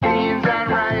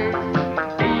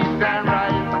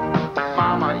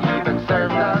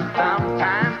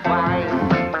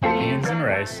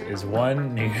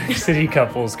City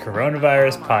Couples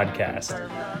Coronavirus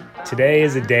Podcast. Today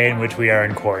is a day in which we are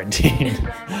in quarantine.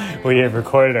 We have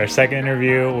recorded our second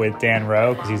interview with Dan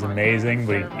Rowe because he's amazing,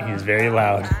 but he's very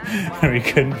loud. And we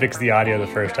couldn't fix the audio the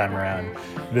first time around.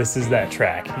 This is that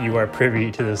track. You are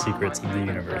privy to the secrets of the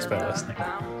universe by listening.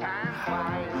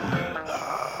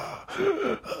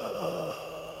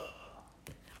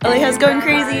 Aleja's going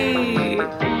crazy.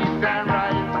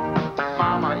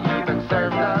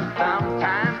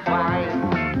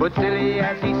 But silly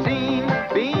as he seems,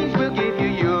 beans will give you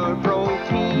your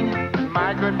protein.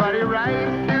 My good buddy Rice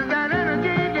is that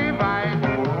energy divine.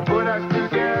 Put us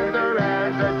together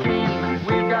as a team.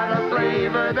 We've got a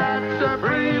flavor that's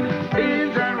supreme.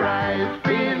 Beans and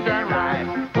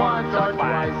rice, once or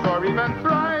twice or even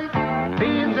thrice.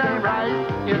 Beans and rice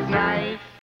is nice.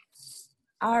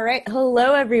 All right.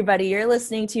 Hello, everybody. You're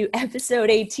listening to episode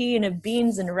 18 of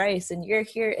Beans and Rice, and you're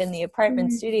here in the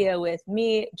apartment studio with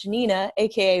me, Janina,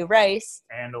 a.k.a. Rice.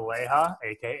 And Aleja,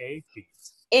 a.k.a.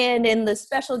 Beans. And in the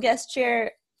special guest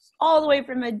chair, all the way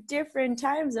from a different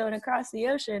time zone across the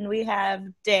ocean, we have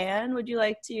Dan. Would you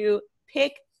like to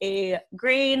pick a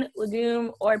grain,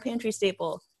 legume, or pantry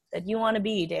staple that you want to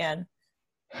be, Dan?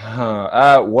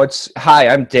 Hi,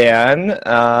 I'm Dan.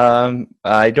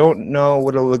 I don't know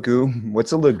what a legume.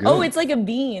 What's a legume? Oh, it's like a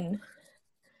bean.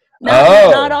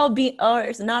 Not all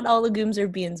legumes are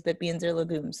beans, but beans are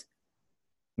legumes.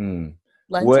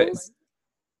 Lentils?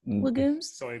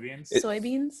 Legumes?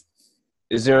 Soybeans?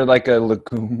 Is there like a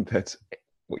legume that's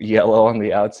yellow on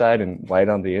the outside and white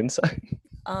on the inside?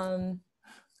 Not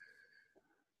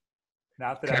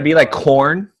that Can it be like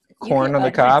corn? Corn on the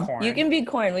cob? corn. You can be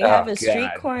corn. We have a street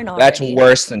corn already. That's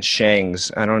worse than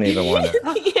Shangs. I don't even want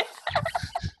to. Yeah.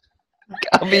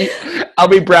 I'll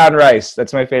be brown rice.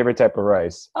 That's my favorite type of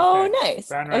rice. Oh, nice.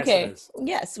 Brown rice Okay. it is.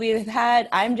 Yes,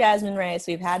 I'm jasmine rice.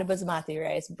 We've had a basmati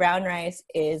rice. Brown rice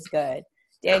is good.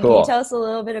 Dan, Can Cool. you tell us a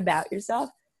little bit about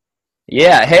yourself?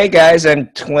 Yeah. Hey guys, I'm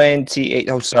 28.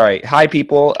 Oh, sorry. Hi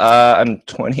people. I'm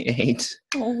 28.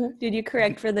 Did you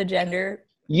correct for the gender?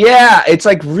 Yeah, it's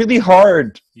like really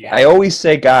hard. Yeah. I always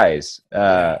say guys.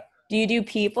 Do you do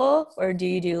people or do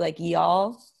you do like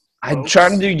y'all? I'm Folks.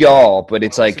 trying to do y'all, but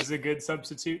it's Folks like is a good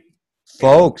substitute.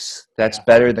 folks. That's Yeah.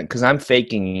 better than because I'm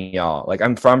faking y'all. Like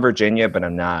I'm from Virginia, but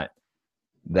I'm not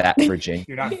that Virginia.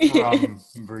 You're not from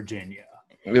Virginia.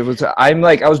 I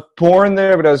was born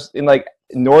there, but I was in like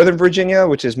Northern Virginia,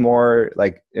 which is more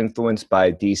like influenced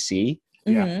by DC.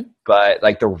 Yeah. Mhm. But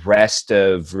like the rest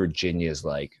of Virginia is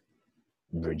like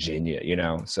Virginia, you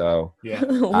know. So Yeah.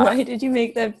 Why did you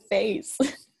make that face?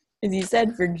 Because you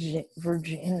said Virginia.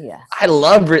 I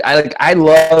love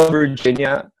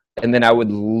Virginia, and then I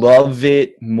would love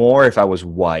it more if I was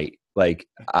white. Like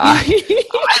I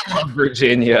love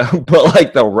Virginia, but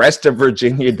like the rest of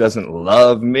Virginia doesn't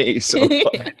love me. So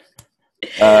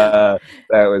that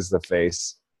was the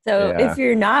face. So Yeah. if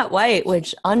you're not white,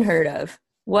 which unheard of,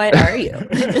 what are you?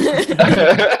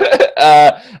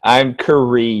 I'm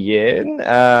Korean.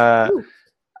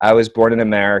 I was born in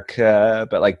America,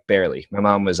 but like barely. My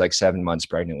mom was like 7 months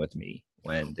pregnant with me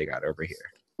when they got over here.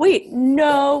 Wait,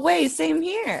 no way. Same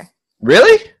here.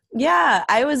 Really? Yeah,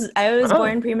 I was Oh.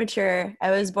 born premature. I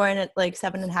was born at like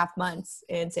 7.5 months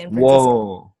in San Francisco.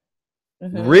 Whoa.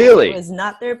 Mhm. Really? It was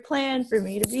not their plan for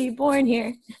me to be born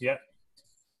here. Yep.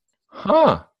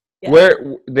 Huh. Yeah.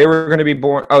 Where they were going to be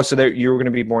born? Oh, so you were going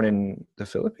to be born in the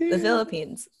Philippines? The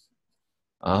Philippines.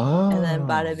 Oh. And then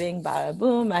bada bing, bada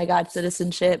boom, I got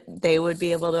citizenship. They would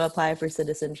be able to apply for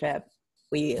citizenship.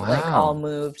 We like Wow. all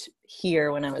moved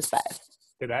here when I was 5.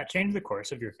 Did that change the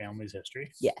course of your family's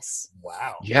history? Yes.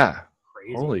 Wow. Yeah.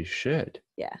 Crazy. Holy shit.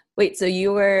 Yeah. Wait, so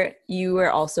you were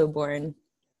also born,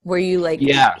 were you like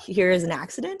Yeah. here as an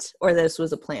accident or this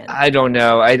was a plan? I don't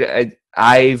know. I've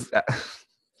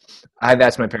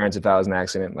asked my parents if that was an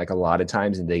accident like a lot of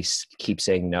times, and they keep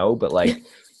saying no. But like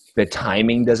the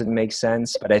timing doesn't make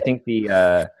sense. But I think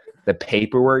the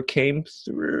paperwork came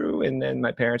through, and then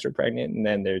my parents were pregnant, and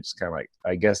then they're just kind of like,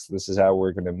 I guess this is how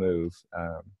we're gonna move.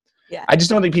 Yeah. I just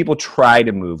don't think people try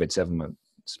to move at 7 months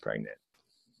pregnant.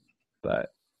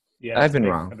 But Yeah, I've it's been a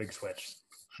big- wrong. A big switch.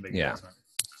 A big Yeah. adjustment.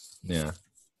 yeah.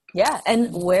 Yeah.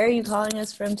 And where are you calling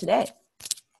us from today?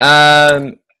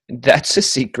 That's a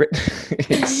secret.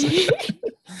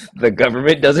 The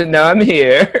government doesn't know I'm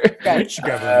here. Which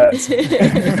government?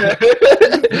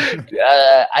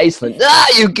 Iceland. Ah,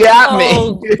 you got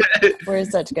Oh, me. we're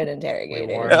such good We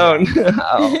interrogators. were. Oh,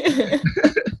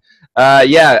 no.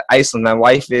 Yeah, Iceland. My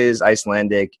wife is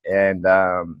Icelandic, and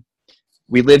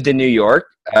we lived in New York,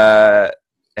 and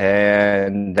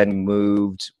then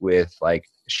moved with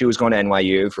she was going to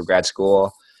NYU for grad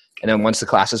school, and then once the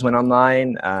classes went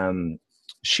online,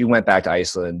 she went back to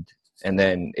Iceland, and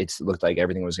then it looked like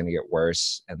everything was going to get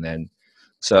worse. And then,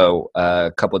 so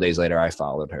a couple of days later, I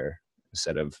followed her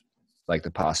instead of like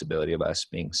the possibility of us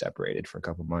being separated for a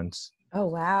couple months. Oh,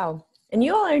 wow. And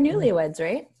you all are newlyweds,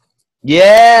 right?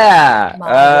 Yeah.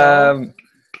 Marvel.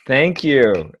 Thank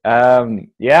you.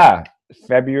 Yeah.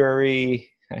 February,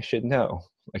 I should know.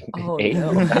 Like Oh, 8th. no.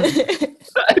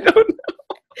 I don't know.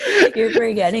 You're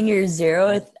forgetting your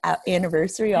 0th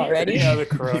anniversary already? You know, the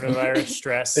coronavirus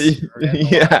stress.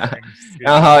 Yeah.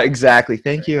 Exactly.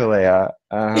 Thank you, Leia.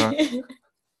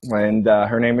 And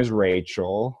her name is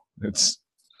Rachel.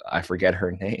 I forget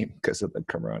her name because of the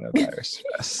coronavirus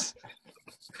stress.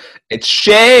 It's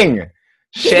Shang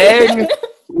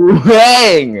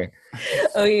Wang.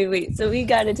 Okay, wait. So we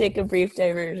got to take a brief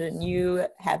diversion. You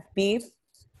have beef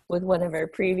with one of our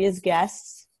previous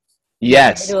guests.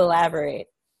 Yes. To elaborate.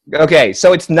 Okay,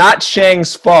 so it's not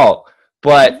Shang's fault,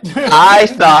 but I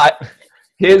thought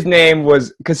his name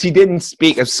was because he didn't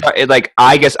speak. I'm sorry, like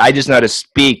I guess I just know how to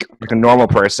speak like a normal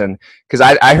person because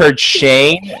I heard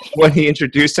Shane when he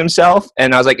introduced himself,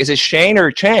 and I was like, is it Shane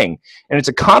or Chang? And it's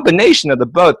a combination of the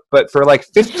both. But for like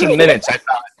 15 minutes, I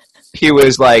thought he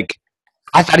was like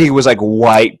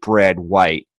white bread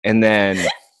white, and then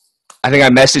I think I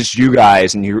messaged you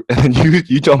guys, and you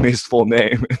told me his full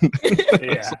name.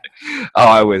 Yeah.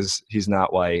 He's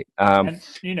not white. And,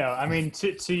 you know, I mean,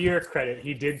 to your credit,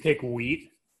 he did pick wheat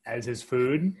as his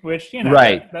food, which, you know,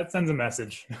 right. that sends a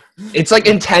message. It's like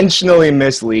intentionally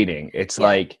misleading. It's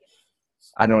like,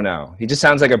 I don't know. He just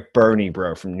sounds like a Bernie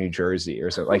bro from New Jersey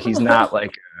or something. Like he's not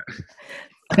like,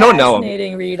 I don't know him.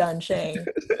 Fascinating read on Shane.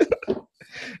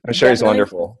 I'm sure he's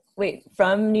wonderful. Wait,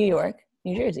 from New York,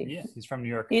 New Jersey. Yeah, he's from New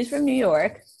York. He's from New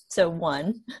York. So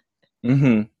one.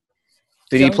 Mm-hmm.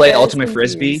 Did he play Ultimate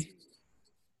Frisbee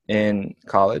in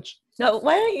college? No,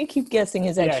 why don't you keep guessing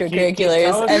his Yeah,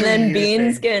 extracurriculars and then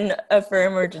Beans can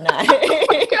affirm or deny.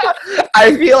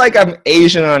 I feel like I'm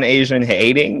Asian on Asian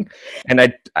hating, and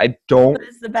I don't. But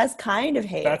it's the best kind of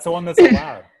hate. That's the one that's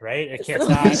allowed, right? If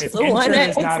intra is it's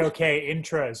not okay,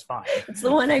 intra is fine. It's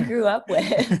the one I grew up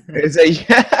with.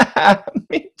 Yeah,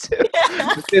 me too.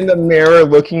 Yeah. Just in the mirror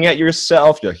looking at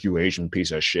yourself, you're like, you Asian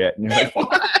piece of shit. And you're like,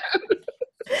 what?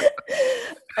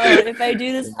 If I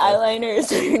do this eyeliner a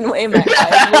certain way, my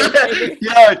eyes will bigger.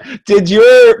 Yeah, did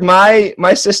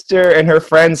my sister and her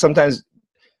friends sometimes,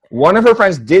 one of her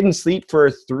friends didn't sleep for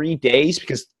 3 days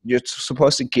because you're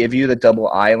supposed to give you the double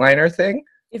eyeliner thing.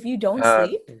 If you don't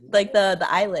sleep, like the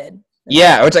eyelid.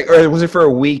 Yeah, it's like, or was it for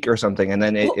a week or something? And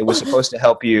then it was supposed to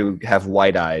help you have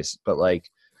white eyes, but like,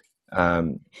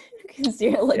 because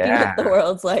you're looking at the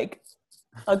world's like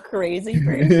a crazy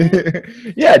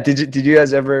person. Yeah, did you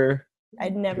guys ever?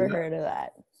 I'd never heard of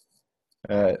that.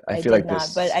 I feel like not,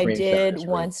 this, but I did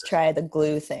once try the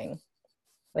glue thing.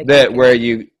 Like that where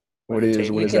you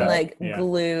you can that? like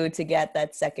glue to get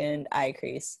that second eye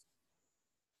crease.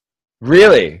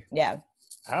 Really? Yeah.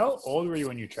 How old were you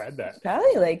when you tried that?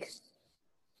 Probably like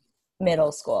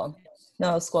middle school.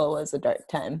 Middle school was a dark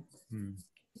time.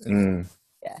 Mm.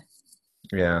 Yeah.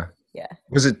 Yeah. Yeah.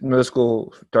 Was it middle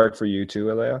school dark for you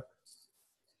too, Alea?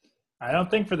 I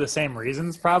don't think for the same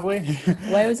reasons, probably.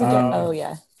 Why was it dark? Oh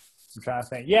yeah. I'm trying to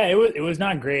think. Yeah, it was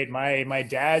not great. My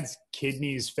dad's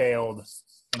kidneys failed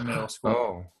in middle school.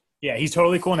 Oh. Yeah, he's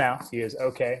totally cool now. He is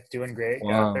okay, doing great.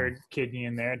 Wow. Got a third kidney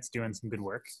in there. It's doing some good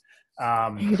work.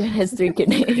 Your dad has 3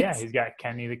 kidneys. Yeah, he's got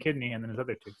Kenny the kidney and then his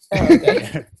other 2. Oh,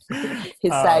 okay.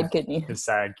 His side kidney. His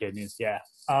side kidneys, yeah.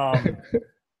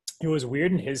 It was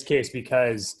weird in his case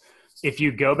because if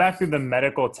you go back through the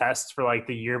medical tests for like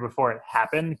the year before it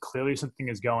happened, clearly something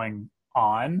is going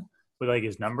on with like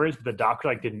his numbers, but the doctor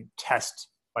like didn't test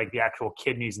like the actual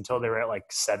kidneys until they were at like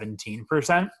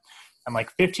 17%. And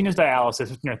like 15 is dialysis,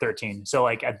 15 or 13. So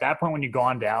like at that point when you go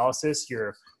on dialysis,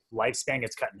 your lifespan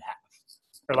gets cut in half,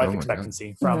 or life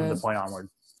expectancy from the point onward.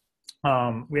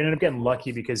 We ended up getting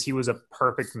lucky because he was a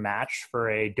perfect match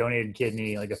for a donated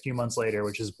kidney like a few months later,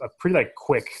 which is a pretty like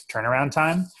quick turnaround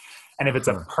time. And if it's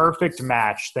a perfect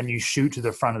match, then you shoot to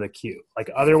the front of the queue.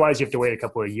 Like otherwise you have to wait a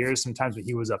couple of years sometimes, but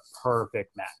he was a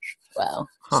perfect match. Wow.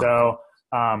 So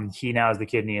he now has the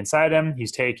kidney inside him.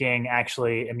 He's taking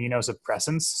actually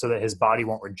immunosuppressants so that his body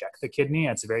won't reject the kidney.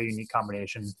 It's a very unique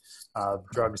combination of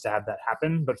drugs to have that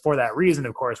happen. But for that reason,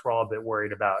 of course, we're all a bit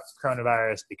worried about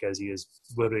coronavirus because he is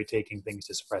literally taking things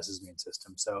to suppress his immune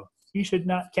system. So he should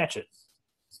not catch it.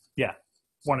 Yeah.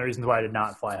 One of the reasons why I did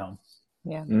not fly home.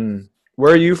 Yeah.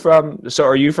 Where are you from? So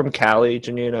are you from Cali,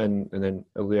 Janina, and then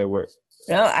Aaliyah, where?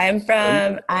 No, I'm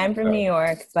from New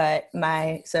York, but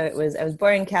I was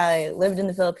born in Cali, lived in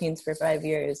the Philippines for 5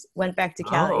 years, went back to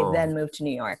Cali, then moved to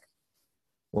New York.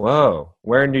 Whoa.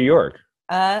 Where in New York?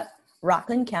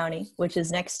 Rockland County, which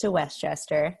is next to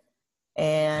Westchester.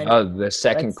 And Oh, the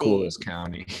second let's see. coolest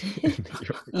county.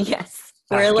 yes,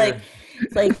 we're like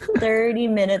 30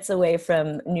 minutes away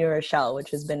from New Rochelle, which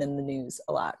has been in the news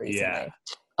a lot recently. Yeah.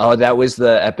 Oh, that was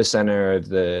the epicenter of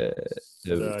the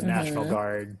The National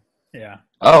Guard. Yeah.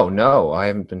 Oh no, I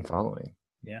haven't been following.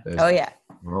 Yeah. Oh yeah.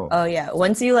 Oh. Oh yeah.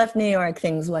 Once you left New York,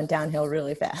 things went downhill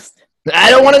really fast. I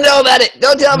don't want to know about it.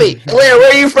 Don't tell me. Where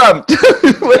are you from?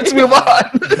 Let's move on.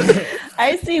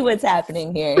 I see what's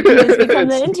happening here. He has become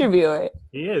the interviewer.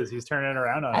 He is. He's turning it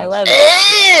around on I us. love it.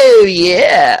 Oh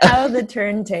yeah. How the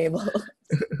turntable.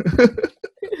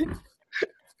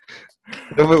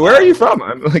 Where are you from?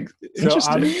 I'm like So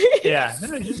interested. yeah.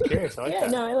 No, I'm just curious. I like Yeah,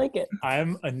 that. no, I like it.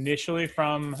 I'm initially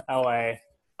from LA.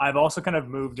 I've also kind of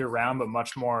moved around, but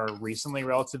much more recently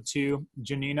relative to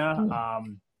Janina.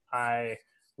 I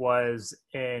was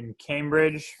in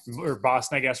Cambridge or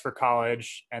Boston, I guess, for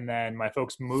college. And then my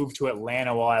folks moved to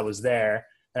Atlanta while I was there.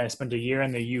 And I spent a year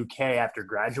in the UK after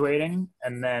graduating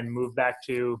and then moved back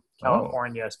to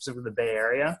California, specifically the Bay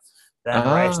Area. Then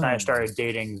Bryce and I started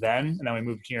dating then. And then we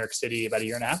moved to New York City about a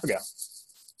year and a half ago.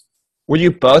 Were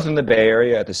you both in the Bay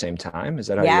Area at the same time? Is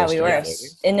that how Yeah, you we guys were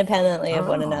started? independently of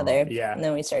one another. Yeah. And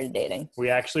then we started dating. We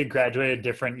actually graduated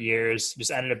different years, just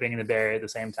ended up being in the Bay Area at the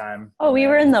same time. Oh, we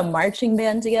were in the marching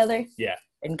band together? Yeah.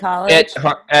 In college?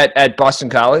 At Boston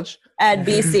College? At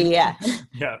BC, yeah.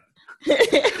 Yeah.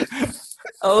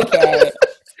 Okay.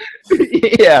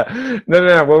 Yeah.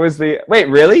 No. What was the? Wait,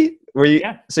 really? Were you?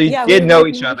 Yeah. So you Yeah, we did were know both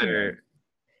each in other.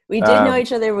 We did know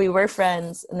each other. We were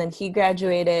friends. And then he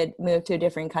graduated, moved to a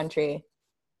different country,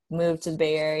 moved to the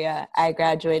Bay Area. I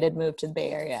graduated, moved to the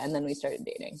Bay Area, and then we started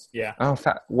dating. Yeah. Oh,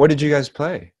 what did you guys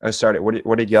play? Oh, sorry.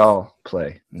 What did y'all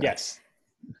play? Yes.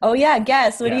 Oh, yeah.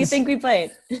 Guess. What do you Yes. think we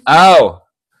played? Oh,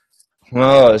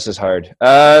 this is hard.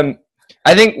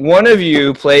 I think one of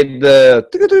you played the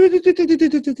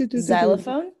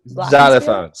Xylophone?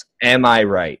 xylophones. Am I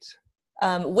right?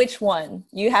 Which one?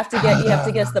 You have to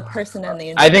guess the person and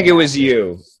the I think it was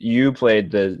you. You played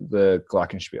the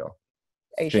glockenspiel.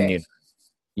 Are you sure? Janine.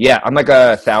 Yeah, I'm like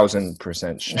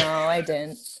 1,000% sure. No, I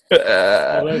didn't.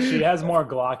 Although she has more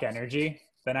Glock energy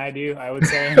than I do, I would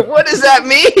say. What does that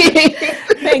mean?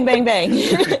 Bang, bang, bang.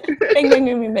 Bang, bang,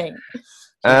 bang, bang,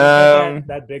 bang.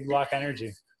 That big Glock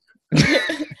energy.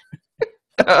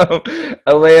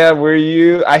 Alea, were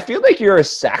you? I feel like you're a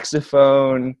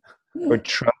saxophone or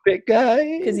trumpet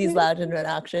guy. Because he's loud and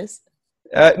obnoxious.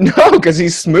 No, because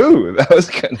he's smooth. I was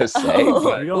gonna say, Oh.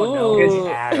 but You don't know Ooh.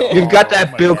 him at all. you've got that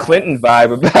Oh my Bill God. Clinton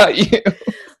vibe about you.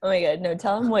 Oh my god, no,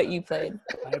 tell him what you played.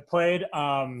 I played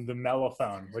the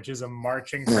mellophone, which is a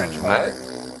marching French What?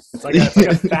 horn. It's like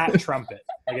a fat trumpet,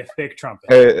 like a thick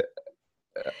trumpet.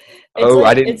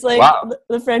 I didn't. It's like Wow.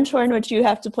 the French horn, which you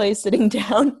have to play sitting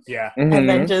down Yeah, and then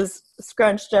Mhm. just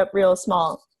scrunched up real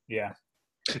small. yeah.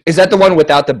 Is that the one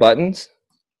without the buttons?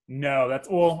 No, that's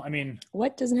I mean,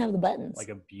 What doesn't have the buttons? like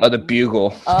a Oh, the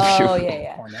bugle. Oh,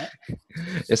 yeah. cornet.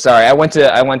 Yeah, sorry, I went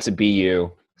to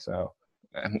BU, so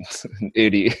I'm an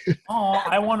idiot. Oh,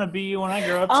 I want to be you when I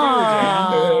grow up too,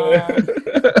 Aw. Dan.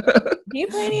 Do you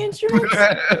play any instruments?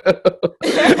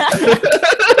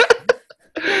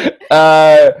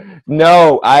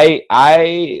 No, I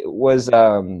was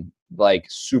like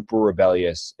super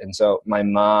rebellious, and so my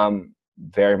mom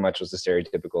very much was the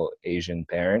stereotypical Asian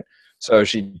parent. So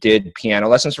she did piano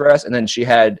lessons for us, and then she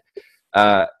had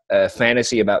a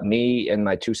fantasy about me and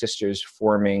my two sisters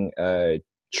forming a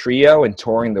trio and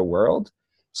touring the world.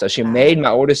 So she made my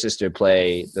older sister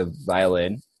play the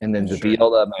violin, and then the Sure.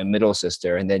 viola, my middle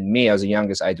sister, and then me, I was the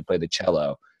youngest, I had to play the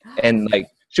cello. And like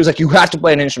she was like, "You have to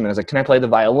play an instrument." I was like, "Can I play the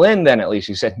violin then at least?"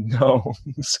 She said no.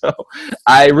 So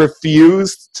I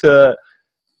refused to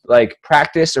like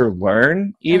practice or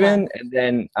learn even. And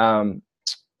then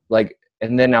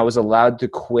and then I was allowed to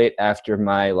quit after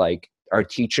our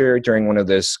teacher during one of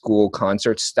the school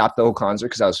concerts stopped the whole concert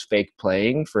because I was fake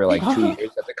playing for like 2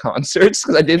 years at the concerts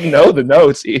because I didn't know the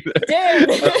notes either. Dude.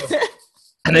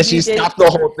 And then she You did- stopped the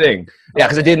whole thing. Yeah,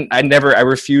 because I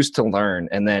refused to learn.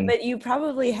 And then But you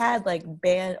probably had like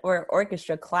band or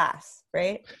orchestra class,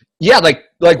 right? yeah, like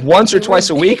once or You twice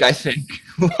a were- week, I think.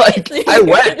 Like You I were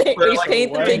went there- for you like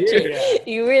paint the 1 picture. year. Yeah.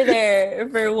 You were there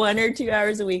for 1 or 2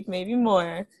 hours a week, maybe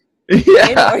more. Yeah.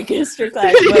 In orchestra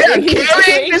class. What Yeah, were you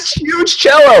carrying doing? this huge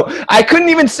cello. I couldn't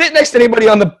even sit next to anybody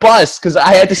on the bus because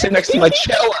I had to sit next to my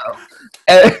cello.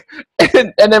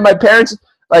 And then my parents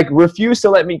like refused to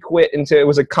let me quit until it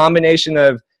was a combination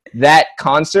of that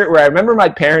concert where I remember my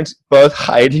parents both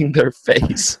hiding their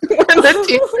face when the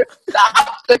teacher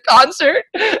stopped the concert.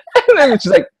 And then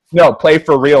she's like, "No, play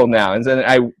for real now." And then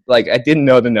I didn't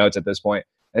know the notes at this point.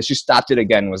 And she stopped it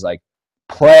again and was like,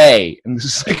 play. And this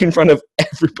is like in front of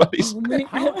everybody's. Oh my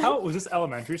God. How was this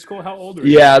elementary school? How old were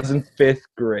you? Yeah, I was in 5th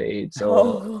grade. So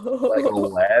like Oh.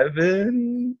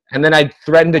 11. And then I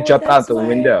threatened to Oh, jump out that's the why.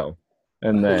 window.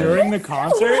 And then During the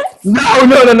concert?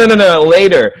 no.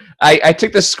 Later, I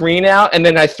took the screen out and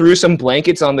then I threw some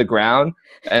blankets on the ground.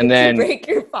 And Did you then break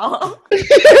your fall?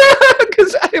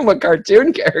 because I'm a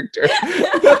cartoon character.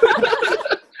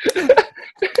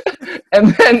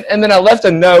 and then I left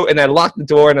a note and I locked the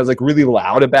door and I was like really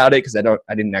loud about it because I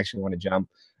didn't actually want to jump.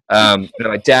 And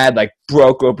my dad like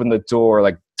broke open the door,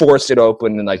 like forced it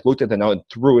open and like looked at the note and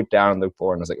threw it down on the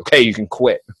floor and was like, okay, you can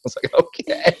quit. I was like,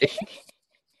 okay.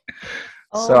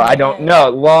 Oh, So I don't man. know.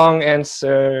 Long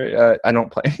answer. I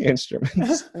don't play any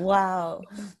instruments. Wow.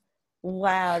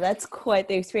 Wow, that's quite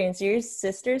the experience. Do your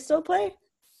sisters still play?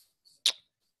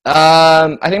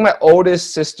 I think my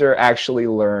oldest sister actually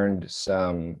learned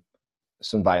some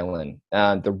violin.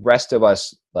 The rest of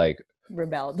us, like,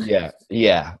 Rebelled.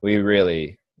 yeah, we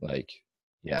really like,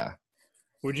 yeah.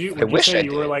 Would you wish say I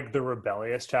you were did. like the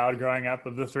rebellious child growing up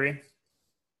of the three?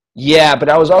 Yeah, but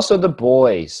I was also the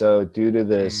boy, so due to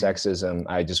the sexism,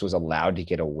 I just was allowed to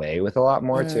get away with a lot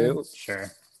more too. Sure.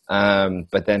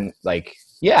 But then, like,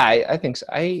 yeah, I think so.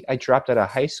 I dropped out of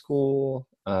high school.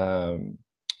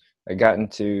 I got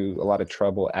into a lot of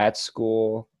trouble at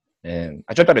school, and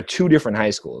I dropped out of 2 different high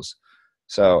schools.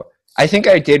 So I think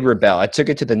I did rebel. I took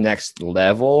it to the next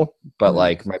level, but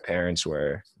like my parents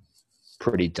were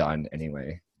pretty done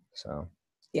anyway. So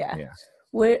Yeah. Yeah.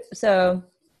 So,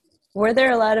 were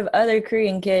there a lot of other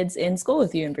Korean kids in school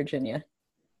with you in Virginia?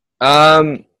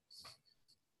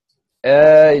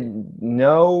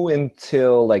 No,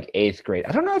 until like 8th grade.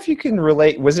 I don't know if you can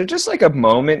relate. Was it just like a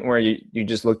moment where you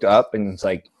just looked up and it's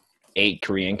like 8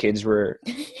 Korean kids were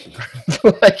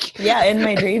like, Yeah, in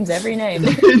my dreams every night.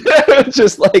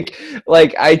 just like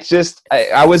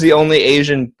I was the only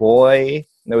Asian boy.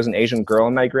 There was an Asian girl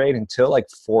in my grade until like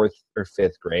 4th or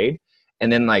 5th grade.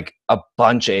 And then like a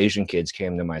bunch of Asian kids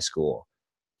came to my school.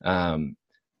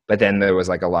 But then there was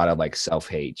like a lot of like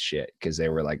self-hate shit because they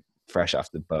were like fresh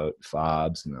off the boat,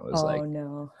 fobs. And I was like,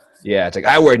 No. yeah, it's like,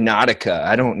 I wear Nautica.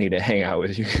 I don't need to hang out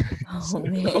with you. Oh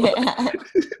man.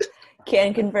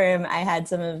 Can confirm I had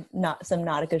some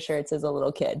Nautica shirts as a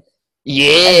little kid. As a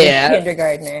Yeah.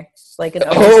 kindergartner. Like an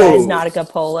oversized Nautica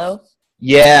polo.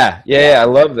 Yeah. I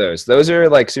love those. Those are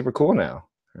like super cool now.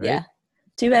 Right? Yeah.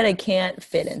 Too bad I can't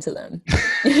fit into them.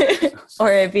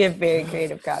 Or it'd be a very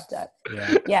creative crop top.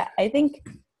 Yeah. Yeah, I think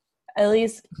at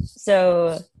least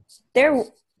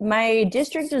my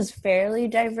district was fairly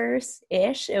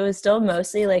diverse-ish. It was still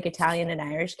mostly like Italian and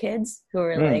Irish kids who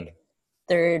were like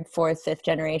 3rd, 4th, 5th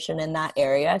generation in that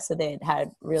area. So they had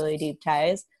really deep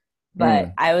ties.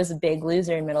 But I was a big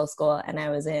loser in middle school and I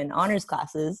was in honors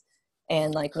classes.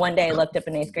 And like one day I looked up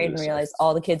in 8th grade and realized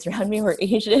all the kids around me were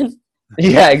Asian.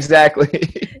 Yeah, exactly.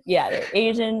 Yeah, they're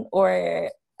Asian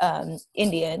or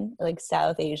Indian, like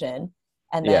South Asian.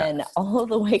 And then all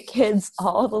the white kids,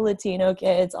 all the Latino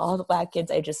kids, all the black kids,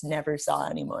 I just never saw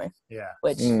anymore. Yeah.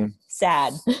 Which,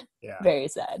 sad. Yeah. Very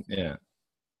sad. Yeah.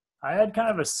 I had kind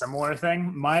of a similar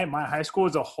thing. My high school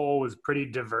as a whole was pretty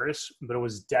diverse, but it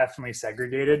was definitely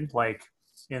segregated. Like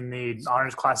in the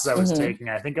honors classes I was taking,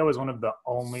 I think I was one of the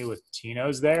only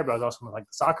Latinos there, but I was also with like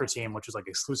the soccer team, which was like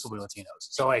exclusively Latinos.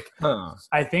 So like,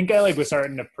 I think I like was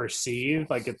starting to perceive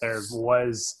like if there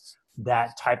was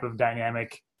that type of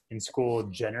dynamic in school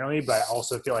generally, but I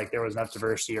also feel like there was enough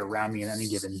diversity around me in any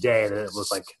given day that it was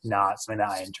like not something that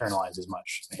I internalized as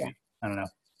much. Maybe. Yeah. I don't know.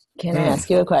 Can I ask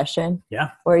you a question? Yeah.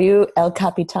 Were you El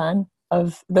Capitan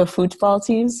of the football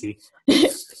teams? See.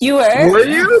 You were? Were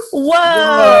you?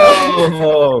 Whoa!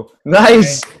 Whoa.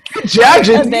 Nice.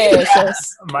 Judging.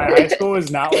 My high school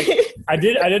was not like I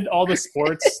did all the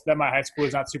sports that my high school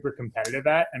was not super competitive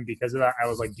at, and because of that I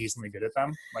was like decently good at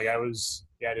them. Like I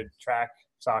did track,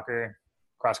 soccer,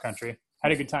 cross country.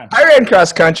 Had a good time. I ran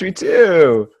cross country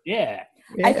too. Yeah.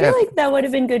 I feel like that would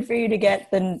have been good for you to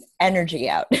get the energy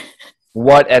out.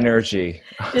 What energy?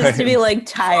 Just to be like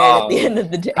tired at the end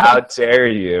of the day. How dare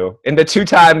you? In the 2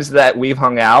 times that we've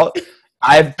hung out,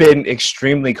 I've been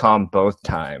extremely calm both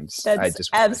times. That's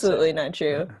absolutely not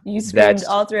true. You screamed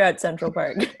all throughout Central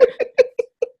Park.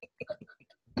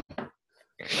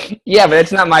 Yeah, but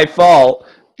it's not my fault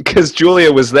because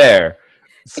Julia was there.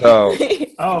 So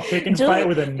pick and fight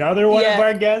with another one of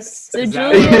our guests. So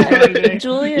Julia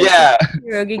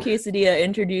Pierogi Quesadilla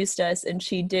introduced us, and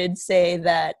she did say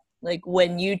that like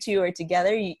when you two are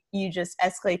together, you just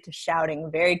escalate to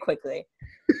shouting very quickly.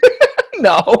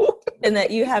 No. And that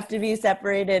you have to be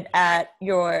separated at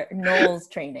your Knowles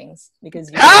trainings because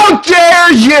How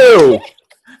dare you?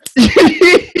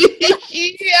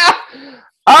 Yeah.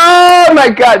 Oh my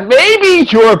God. Maybe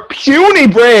your puny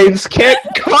brains can't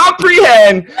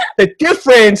comprehend the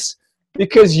difference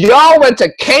because y'all went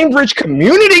to Cambridge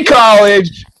Community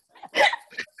College.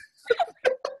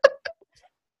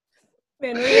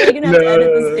 Man, we're really gonna have to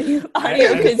edit this video audio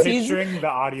I'm because he's picturing the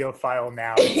audio file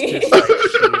now. It's just like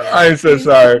sheer. I'm so he's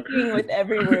sorry. thinking with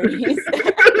every word he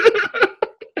said.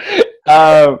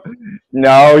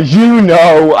 No, you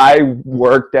know, I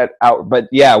worked at out, but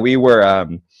yeah, we were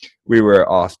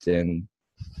often,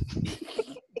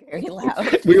 Very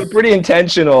loud. we were pretty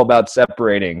intentional about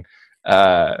separating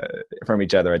from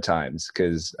each other at times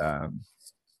because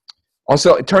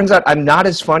also it turns out I'm not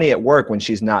as funny at work when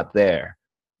she's not there.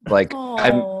 Like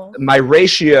Aw. my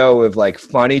ratio of like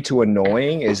funny to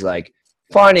annoying is like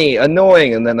funny,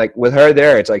 annoying, and then like with her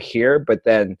there, it's like here, but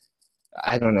then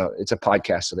I don't know. It's a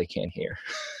podcast, so they can't hear.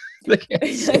 They can't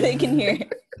So they can hear.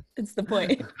 It's the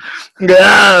point.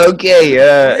 Ah, okay.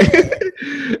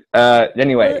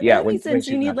 Anyway, Well, yeah. that makes sense.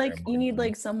 she's You need not there, like you need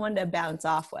like someone to bounce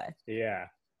off with. Yeah.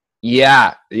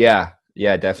 Yeah,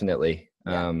 definitely.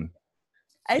 Yeah.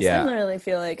 I Yeah. similarly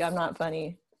feel like I'm not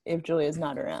funny if Julia's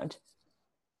not around.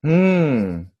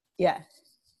 Hmm. Yeah.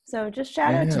 So just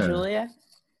shout out to Yeah. Julia.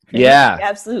 Yeah. The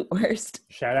absolute worst.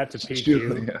 Shout out to PQ.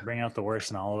 Julia. Bring out the worst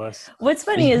in all of us. What's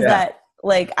funny is Yeah. that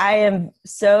like I am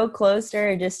so close to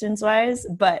her distance wise,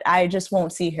 but I just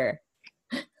won't see her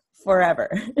forever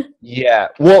Yeah.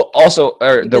 Well, also,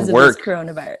 the because of work. this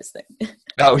coronavirus thing.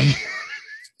 Oh,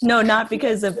 No, not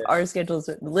because of our schedules.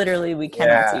 Literally, we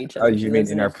cannot Yeah. see each other. Oh, you She mean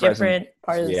lives in in a our present different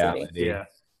part of the city. reality. Yeah.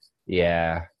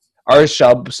 Yeah. Are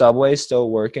subways still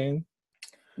working?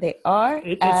 They are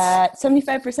It's- at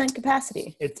 75%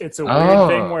 capacity. It's a weird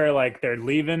thing Oh. where like they're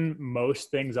leaving most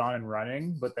things on and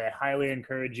running, but they highly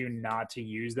encourage you not to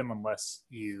use them unless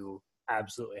you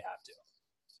absolutely have to.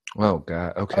 Oh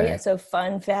God. Oh Okay. yeah, so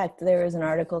fun fact, there was an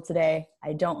article today.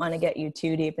 I don't want to get you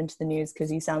too deep into the news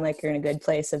because you sound like you're in a good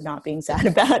place of not being sad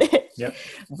about it. Yep.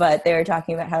 But they were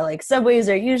talking about how like subways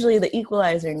are usually the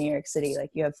equalizer in New York City.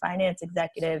 Like you have finance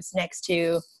executives next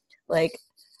to like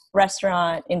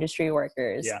restaurant industry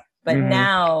workers. Yeah. But Mhm.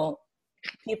 now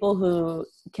people who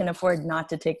can afford not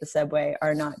to take the subway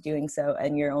are not doing so,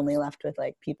 and you're only left with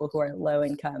like people who are low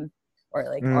income or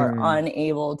like are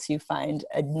unable to find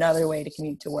another way to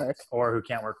commute to work Or who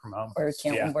can't work from home. or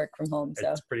can't Yeah. work from home. So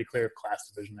It's pretty clear class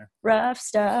division there. rough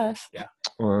stuff.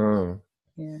 Oh.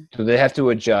 Yeah. Do they have to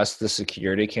adjust the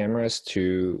security cameras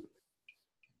to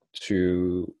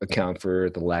account for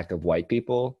the lack of white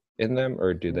people in them,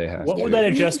 or do they have What to? would that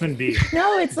adjustment be?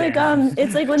 No, it's like Damn.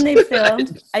 it's like when they film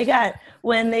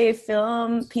when they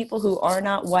film people who are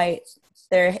not white,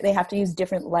 they have to use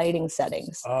different lighting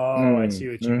settings. Oh, I see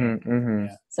what you mean. Mhm.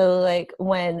 Yeah. So like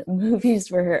when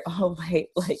movies were all white,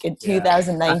 like in Yeah.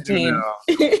 2019.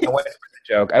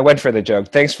 I went for the joke.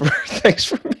 Thanks for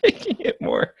making it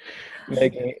more,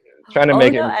 trying to Oh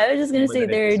make no, it. I was just gonna say more than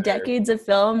it there are deserves. decades of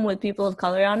film with people of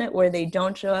color on it where they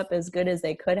don't show up as good as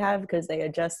they could have because they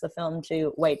adjust the film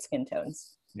to white skin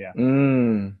tones. Yeah.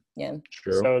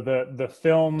 True. So the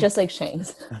film Just like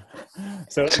Shane's.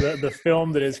 so the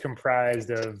film that is comprised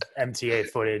of MTA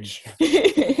footage,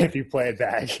 if you play it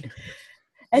back.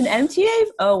 An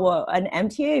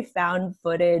MTA found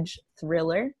footage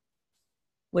thriller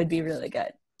would be really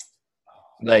good.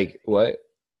 Like what?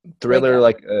 Thriller?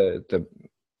 Like the.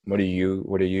 What do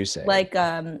you say? Like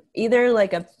either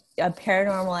like a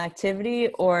paranormal activity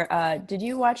or did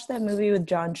you watch that movie with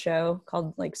John Cho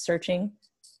called like Searching?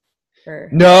 Or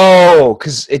No,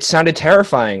 because it sounded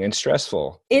terrifying and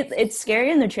stressful. it's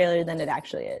scarier in the trailer than it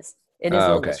actually is. It is a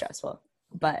little okay. stressful.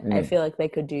 But I feel like they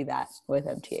could do that with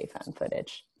MTA found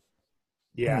footage.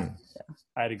 Yeah.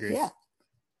 I'd agree. Yeah.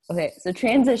 Okay, so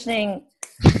transitioning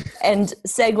and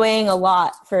segueing a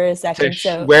lot for a second.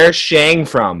 So Where's Shang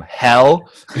from? Hell?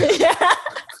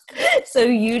 so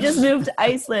you just moved to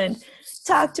Iceland.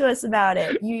 Talk to us about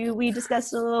it. We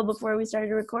discussed it a little before we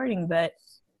started recording, but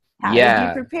how did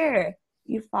you prepare?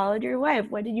 You followed your wife.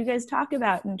 What did you guys talk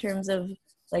about in terms of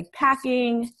like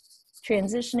packing,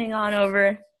 transitioning on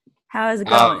over? How is it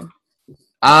going?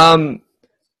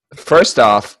 First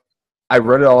off, I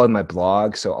wrote it all in my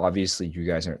blog, so obviously you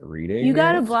guys aren't reading. You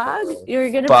got it, a blog? so You're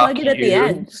going to fuck plug it at the you.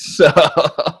 end. So,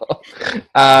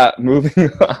 moving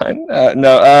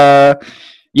on.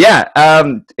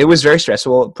 It was very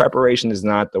stressful. Preparation is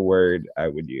not the word I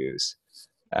would use.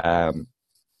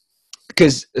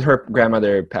 Because her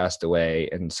grandmother passed away,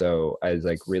 and so I was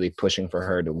like really pushing for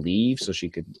her to leave so she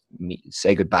could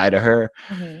say goodbye to her.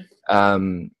 Mhm.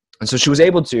 And so she was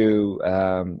able to,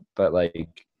 but like,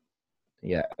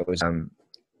 yeah, it was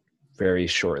very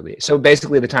shortly. So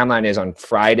basically the timeline is on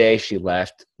Friday, she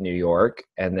left New York,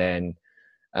 and then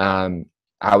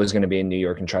I was going to be in New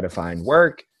York and try to find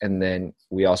work. And then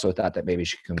we also thought that maybe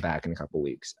she could come back in a couple of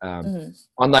weeks. On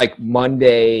like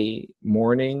Monday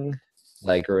morning,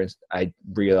 I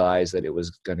realized that it was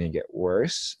going to get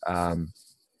worse.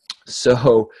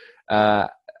 So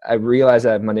I realized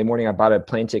that Monday morning I bought a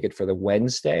plane ticket for the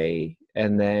Wednesday,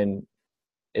 and then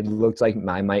it looked like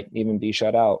I might even be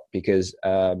shut out because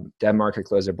Denmark had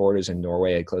closed their borders and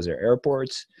Norway had closed their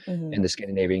airports. And the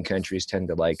Scandinavian countries tend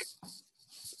to like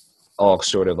all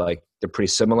sort of like, they're pretty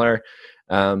similar.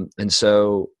 And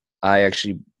so I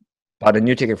actually bought a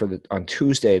new ticket on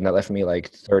Tuesday, and that left me like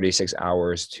 36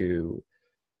 hours to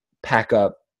pack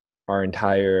up our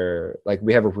entire, like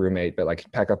we have a roommate, but like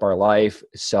pack up our life,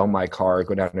 sell my car,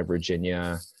 go down to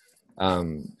Virginia,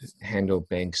 handle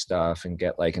bank stuff and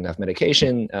get like enough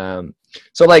medication.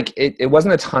 So like it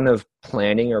wasn't a ton of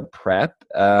planning or prep,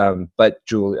 but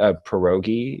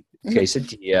pierogi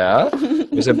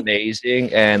quesadilla was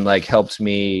amazing and like helped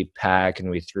me pack,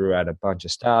 and we threw out a bunch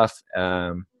of stuff.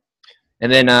 And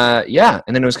then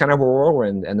it was kind of a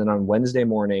whirlwind. And then on Wednesday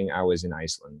morning I was in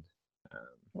Iceland.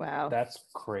 Wow. That's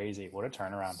crazy. What a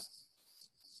turnaround.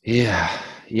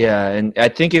 Yeah. And I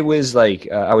think it was like,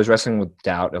 I was wrestling with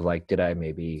doubt of like, could I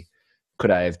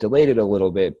have delayed it a little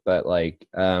bit? But like,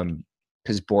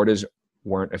 cause borders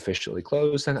weren't officially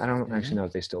closed, and I don't actually know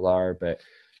if they still are, but,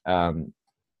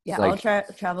 yeah. like, all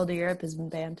travel to Europe has been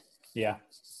banned. Yeah.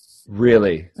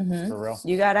 Really? For real.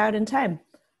 You got out in time.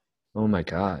 Oh my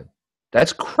God.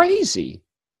 That's crazy.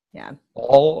 Yeah.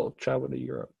 All travel to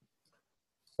Europe.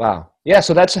 Wow. Yeah.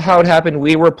 So that's how it happened.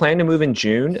 We were planning to move in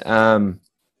June.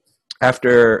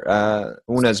 After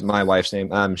Una's my wife's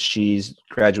name. She's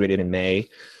graduated in May.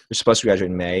 We're supposed to graduate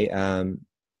in May.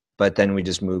 But then we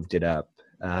just moved it up.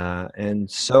 And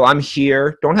so I'm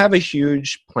here. Don't have a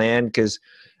huge plan because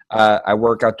I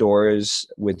work outdoors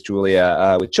with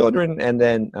Julia with children. And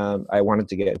then I wanted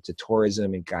to get into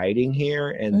tourism and guiding here.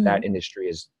 And that industry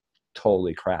is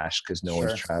totally crashed because no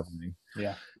one's traveling.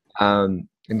 Yeah.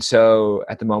 And so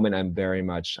at the moment I'm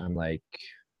like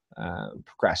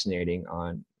procrastinating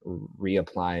on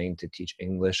reapplying to teach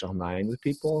English online with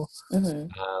people.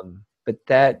 But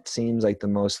that seems like the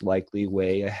most likely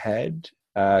way ahead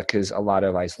because a lot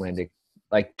of Icelandic,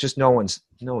 like just no one's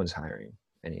hiring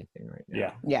anything right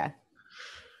now. Yeah.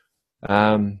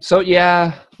 So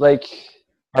yeah, like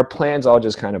our plans all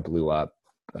just kind of blew up,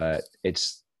 but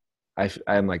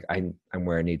I'm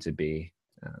where I need to be.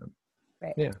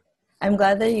 Right. Yeah. I'm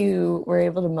glad that you were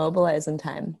able to mobilize in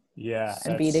time. Yeah.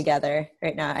 And be together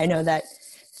right now. I know that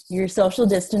you're social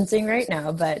distancing right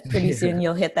now, but pretty soon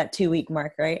you'll hit that 2-week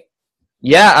mark, right?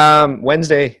 Yeah.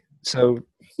 Wednesday. So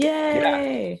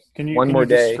yay. Yeah. Can you more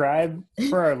day. Describe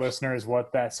for our listeners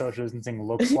what that social distancing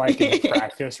looks like in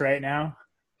practice right now?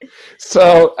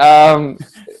 So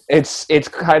it's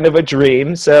kind of a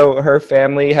dream. So her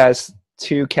family has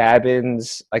 2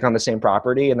 cabins like on the same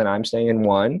property, and then I'm staying in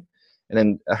one. And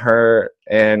then her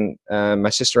and my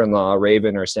sister-in-law,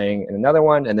 Raven, are staying in another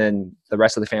one. And then the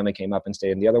rest of the family came up and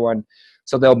stayed in the other one.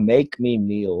 So they'll make me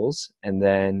meals. And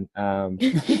then,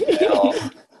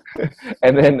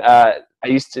 they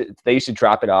used to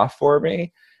drop it off for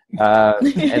me.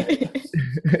 And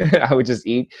I would just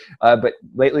eat. But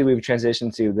lately we've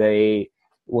transitioned to they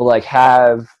will like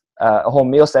have a whole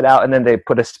meal set out. And then they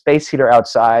put a space heater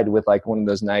outside with like one of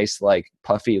those nice, like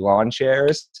puffy lawn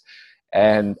chairs.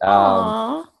 And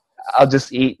I'll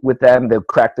just eat with them. They'll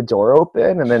crack the door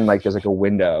open, and then like there's like a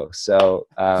window. So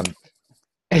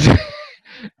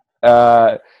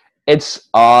it's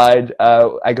odd.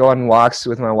 I go on walks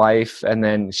with my wife, and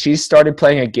then she started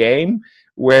playing a game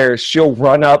where she'll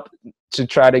run up to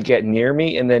try to get near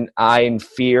me, and then I, in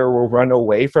fear, will run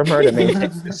away from her to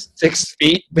maintain the 6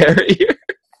 feet barrier.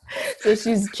 So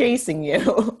she's chasing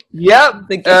you. Yep.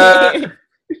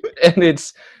 And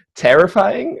it's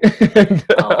terrifying.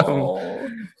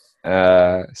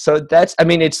 So that's, I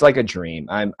mean, it's like a dream.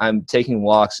 I'm taking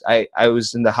walks. I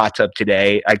was in the hot tub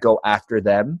today. I go after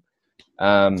them,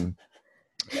 and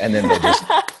then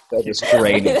they'll just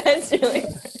drain it. That's really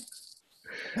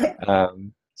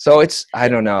funny. So it's, I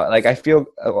don't know, like I feel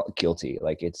guilty.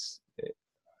 Like I'm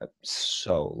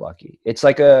so lucky. It's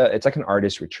like an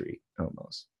artist retreat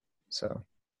almost. So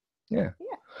yeah.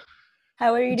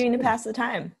 How are you doing to pass the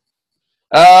time?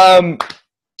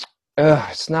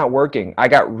 It's not working.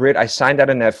 I signed out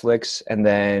of Netflix, and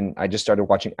then I just started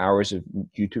watching hours of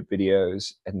YouTube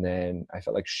videos, and then I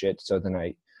felt like shit. So then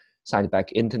I signed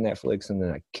back into Netflix, and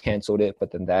then I canceled it, but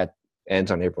then that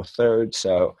ends on April 3rd.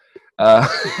 So, In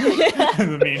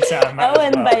the meantime,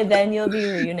 and by then you'll be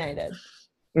reunited.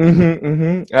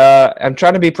 I'm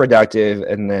trying to be productive,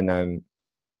 and then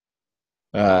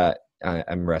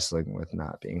I'm wrestling with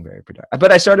not being very productive.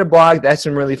 But I started a blog. That's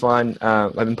been really fun.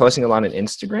 I've been posting a lot on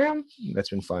Instagram. That's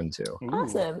been fun too.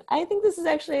 Awesome. I think this is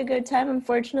actually a good time.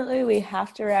 Unfortunately, we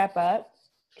have to wrap up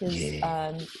because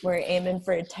we're aiming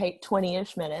for a tight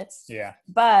 20-ish minutes. Yeah.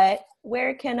 But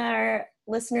where can our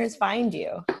listeners find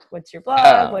you? What's your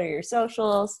blog? What are your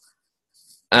socials?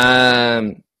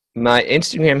 My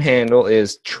Instagram handle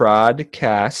is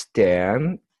Trodcast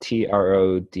Dan,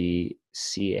 TRODCAST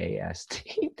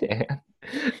Dan.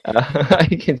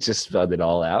 I can just spell it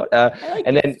all out.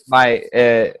 And then my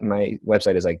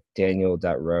website is like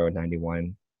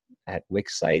daniel.rowe91 at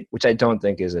Wixsite, which I don't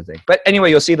think is a thing. But anyway,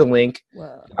 you'll see the link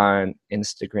on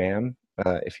Instagram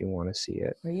if you want to see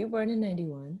it. Were you born in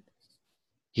 91?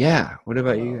 Yeah. What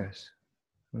about you guys?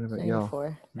 What about 94.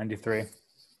 y'all? 93.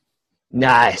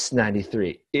 Nice.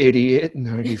 93. Idiot.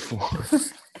 94.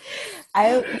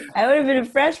 I would have been a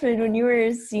freshman when you were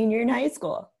a senior in high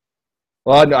school.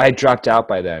 Well, no, I dropped out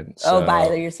by then. So.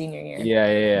 By your senior year.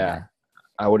 Yeah.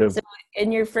 I would have. So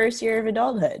in your first year of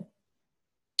adulthood.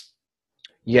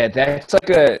 Yeah, that's like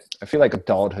I feel like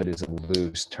adulthood is a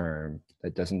loose term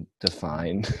that doesn't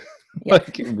define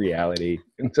like in reality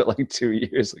until like 2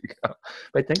 years ago.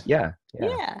 But I think, yeah.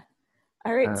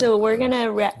 All right, so we're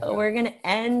gonna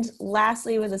end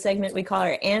lastly with a segment we call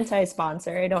our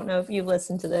anti-sponsor. I don't know if you've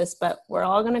listened to this, but we're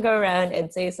all gonna go around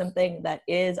and say something that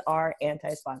is our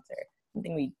anti-sponsor,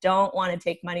 something we don't want to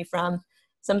take money from,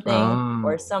 something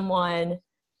or someone,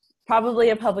 probably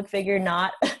a public figure,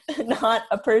 not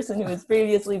a person who has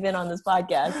previously been on this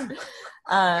podcast,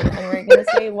 and we're gonna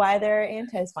say why they're our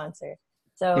anti-sponsor.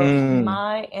 So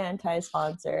my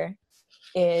anti-sponsor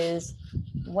is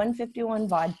 151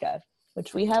 vodka,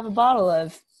 which we have a bottle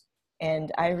of,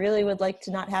 and I really would like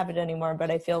to not have it anymore, but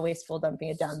I feel wasteful dumping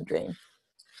it down the drain.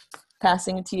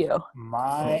 Passing it to you.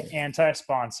 My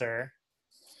anti-sponsor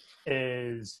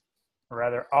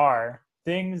are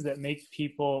things that make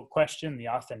people question the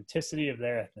authenticity of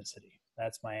their ethnicity.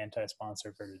 That's my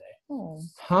anti-sponsor for today.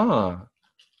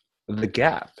 The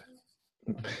Gap.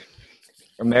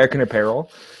 American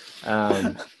Apparel.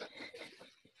 My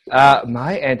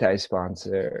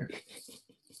anti-sponsor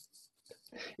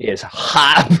is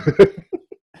Harvard.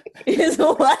 Is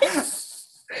what?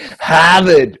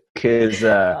 Harvard, because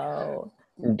I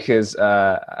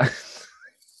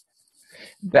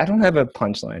don't have a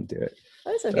punchline to it.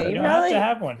 That's okay. You don't have to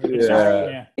have one.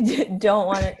 Don't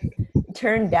want to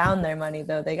turn down their money,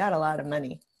 though. They got a lot of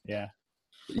money. Yeah.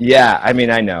 Yeah, I mean,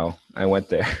 I know. I went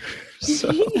there.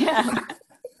 So. Yeah.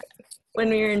 When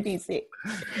we were in PC.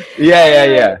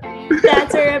 Yeah.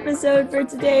 That's our episode for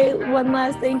today. One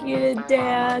last thank you to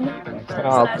Dan.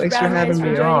 Thanks for having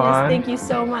me on. Thank you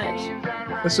so much.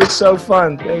 This was so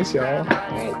fun. Thanks, y'all. All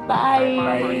right, bye.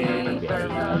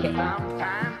 Okay.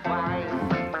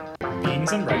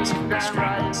 Beans and Rice can be streamed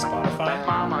on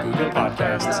Spotify, Google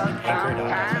Podcasts, and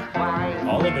Anchor.fm.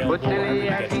 All available wherever you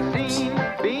get your books.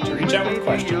 To reach out with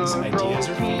questions, ideas,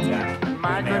 or feedback,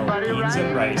 email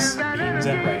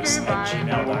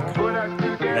beansandrice@gmail.com.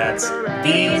 That's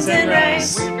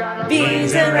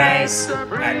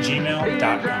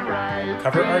beansandrice@gmail.com.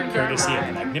 Cover art courtesy of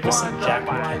the magnificent Jack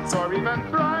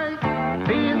McKenzie.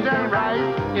 Beans and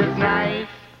rice is nice.